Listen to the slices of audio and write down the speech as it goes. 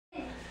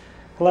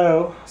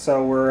Hello.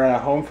 So we're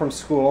home from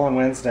school on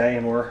Wednesday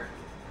and we're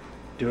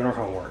doing our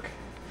homework.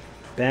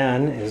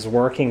 Ben is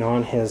working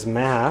on his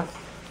math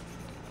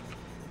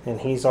and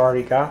he's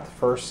already got the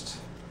first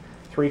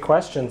 3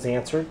 questions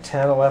answered,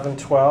 10, 11,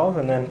 12,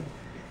 and then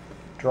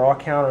draw a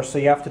counter. So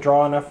you have to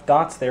draw enough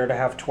dots there to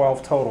have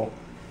 12 total.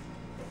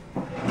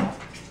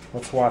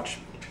 Let's watch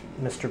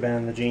Mr.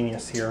 Ben, the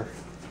genius here,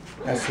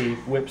 as he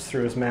whips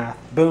through his math.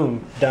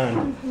 Boom,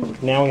 done.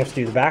 Now we have to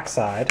do the back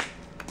side.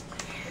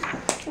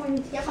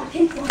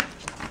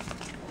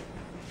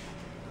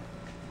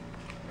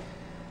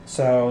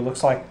 So it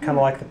looks like kind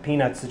of like the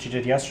peanuts that you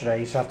did yesterday.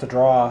 You just have to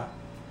draw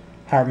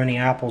how many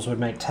apples would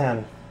make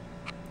 10.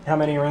 How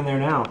many are in there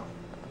now?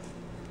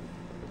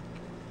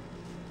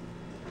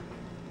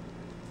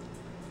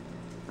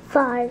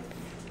 5.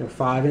 There are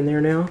 5 in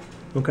there now?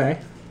 Okay.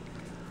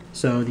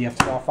 So you have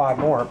to draw 5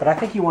 more. But I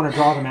think you want to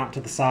draw them out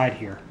to the side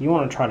here. You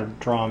want to try to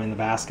draw them in the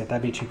basket.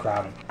 That'd be too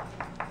crowded.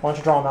 Why don't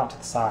you draw them out to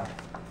the side?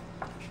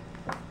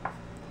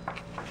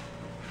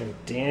 And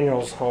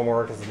Daniel's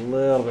homework is a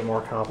little bit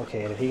more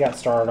complicated. He got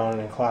started on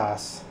it in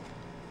class.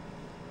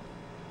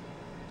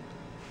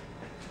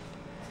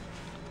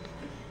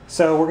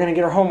 So we're going to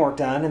get our homework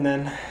done, and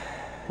then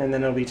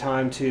it'll be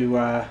time to,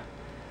 I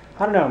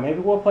don't know,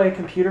 maybe we'll play a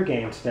computer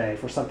game today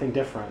for something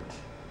different.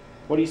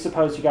 What do you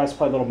suppose you guys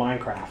play a little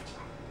Minecraft?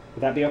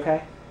 Would that be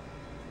okay?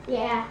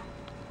 Yeah.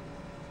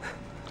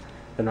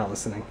 They're not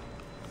listening.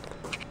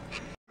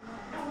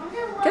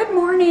 Good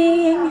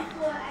morning.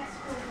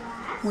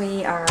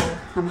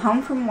 I'm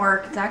home from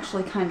work. It's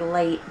actually kind of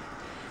late.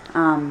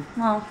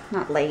 Well,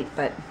 not late,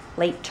 but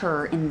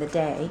later in the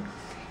day.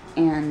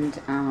 And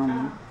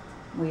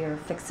we are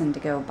fixing to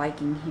go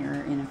biking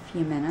here in a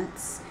few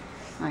minutes.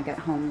 I got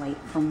home late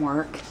from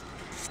work.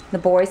 The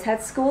boys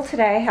had school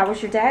today. How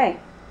was your day?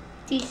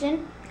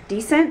 Decent.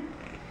 Decent?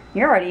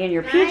 You're already in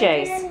your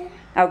PJs.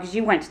 Oh, because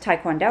you went to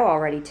Taekwondo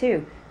already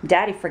too.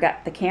 Daddy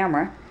forgot the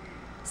camera,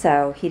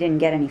 so he didn't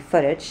get any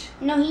footage.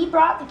 No, he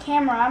brought the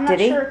camera. I'm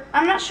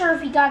not sure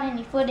if he got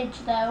any footage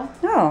though.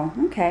 Oh,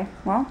 okay.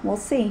 Well, we'll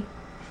see.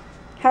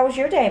 How was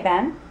your day,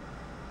 Ben?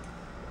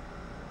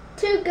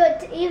 Too good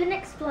to even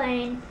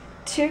explain.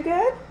 Too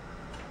good?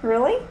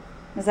 Really?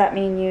 Does that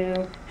mean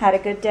you had a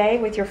good day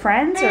with your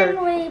friends? Then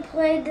or we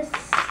played this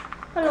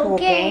little cool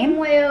game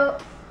where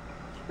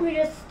we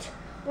just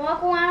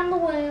walk around the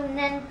room, and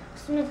then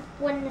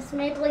when the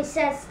Smidley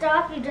says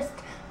stop, you just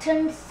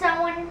turn to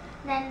someone,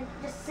 then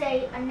just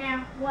say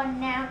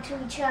one noun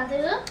to each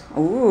other.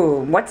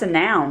 Ooh, what's a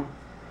noun?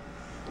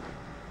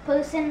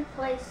 Person,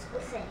 place,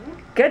 or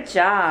thing. Good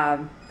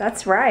job.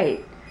 That's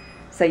right.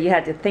 So you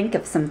had to think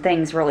of some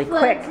things really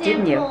quick,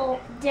 didn't you? For example,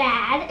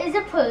 Dad is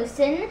a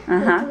person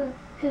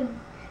who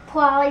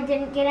probably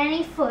didn't get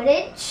any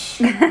footage.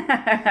 They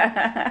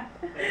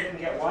didn't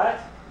get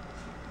what?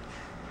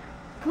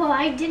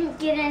 Probably didn't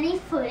get any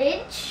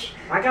footage.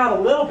 I got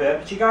a little bit,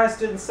 but you guys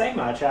didn't say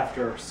much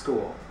after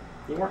school.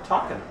 You weren't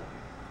talking.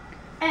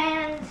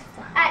 And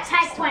at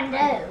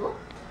Taekwondo.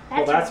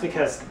 Well, that's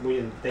because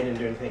they didn't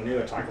do anything new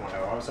at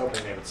Taekwondo. I was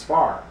hoping they would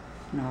spar.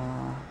 No.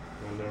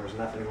 When there was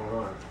nothing going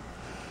on.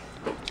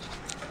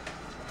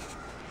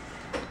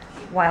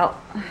 Well,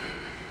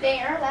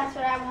 That's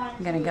what I wanted.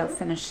 I'm gonna go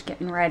finish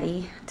getting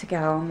ready to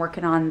go. I'm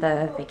working on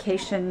the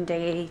vacation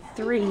day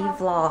 3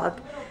 vlog.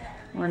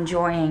 We're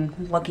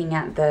enjoying looking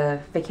at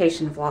the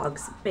vacation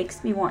vlogs. It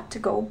makes me want to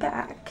go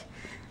back.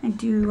 I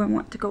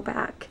want to go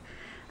back.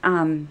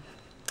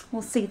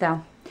 We'll see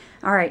though.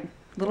 All right,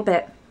 a little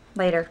bit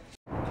later.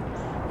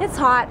 It's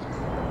hot.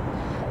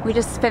 We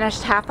just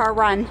finished half our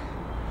run.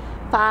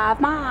 5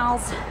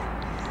 miles.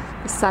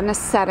 The sun is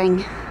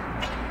setting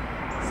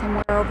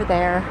somewhere over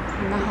there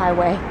on the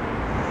highway.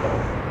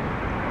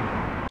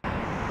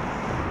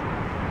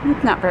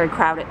 It's not very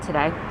crowded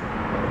today.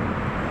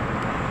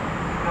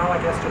 Not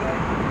like yesterday.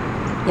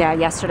 Yeah,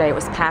 yesterday it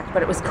was packed,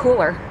 but it was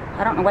cooler.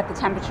 I don't know what the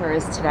temperature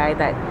is today,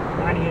 but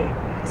 98.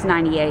 it's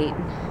 98.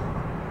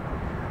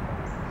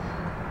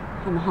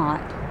 I'm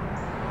hot.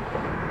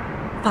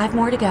 5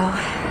 more to go.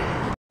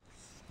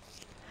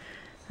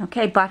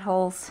 Okay,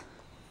 buttholes.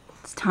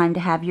 It's time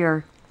to have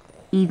your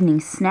evening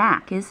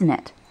snack, isn't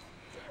it?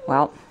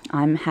 Well,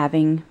 I'm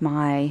having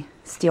my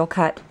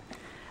steel-cut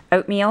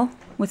oatmeal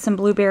with some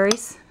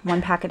blueberries,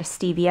 1 packet of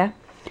stevia,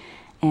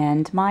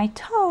 and my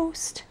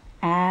toast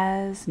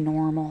as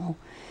normal.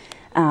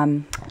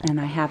 And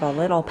I have a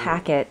little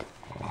packet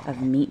of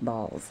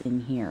meatballs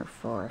in here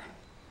for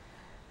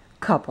a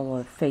couple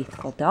of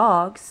faithful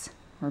dogs,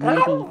 or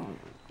maybe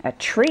a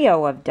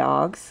trio of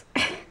dogs.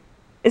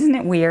 Isn't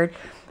it weird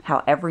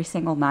how every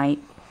single night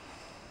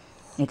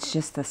it's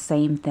just the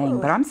same thing?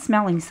 But I'm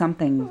smelling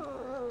something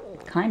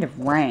kind of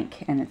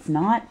rank, and it's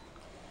not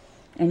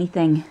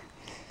anything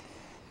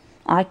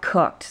I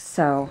cooked,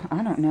 so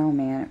I don't know,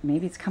 man.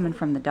 Maybe it's coming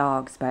from the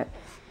dogs, but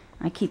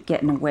I keep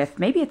getting a whiff.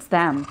 Maybe it's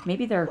them.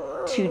 Maybe they're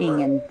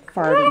tooting and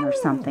farting or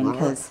something,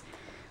 because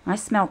I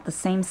smelled the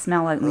same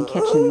smell out in the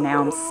kitchen.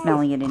 Now I'm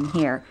smelling it in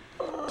here.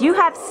 Do you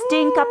have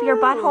stink up your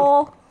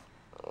butthole?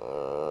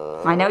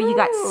 I know you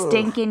got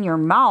stink in your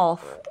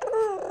mouth.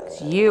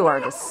 You are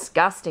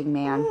disgusting,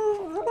 man.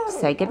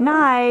 Say good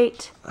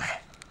night.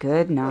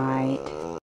 Good night.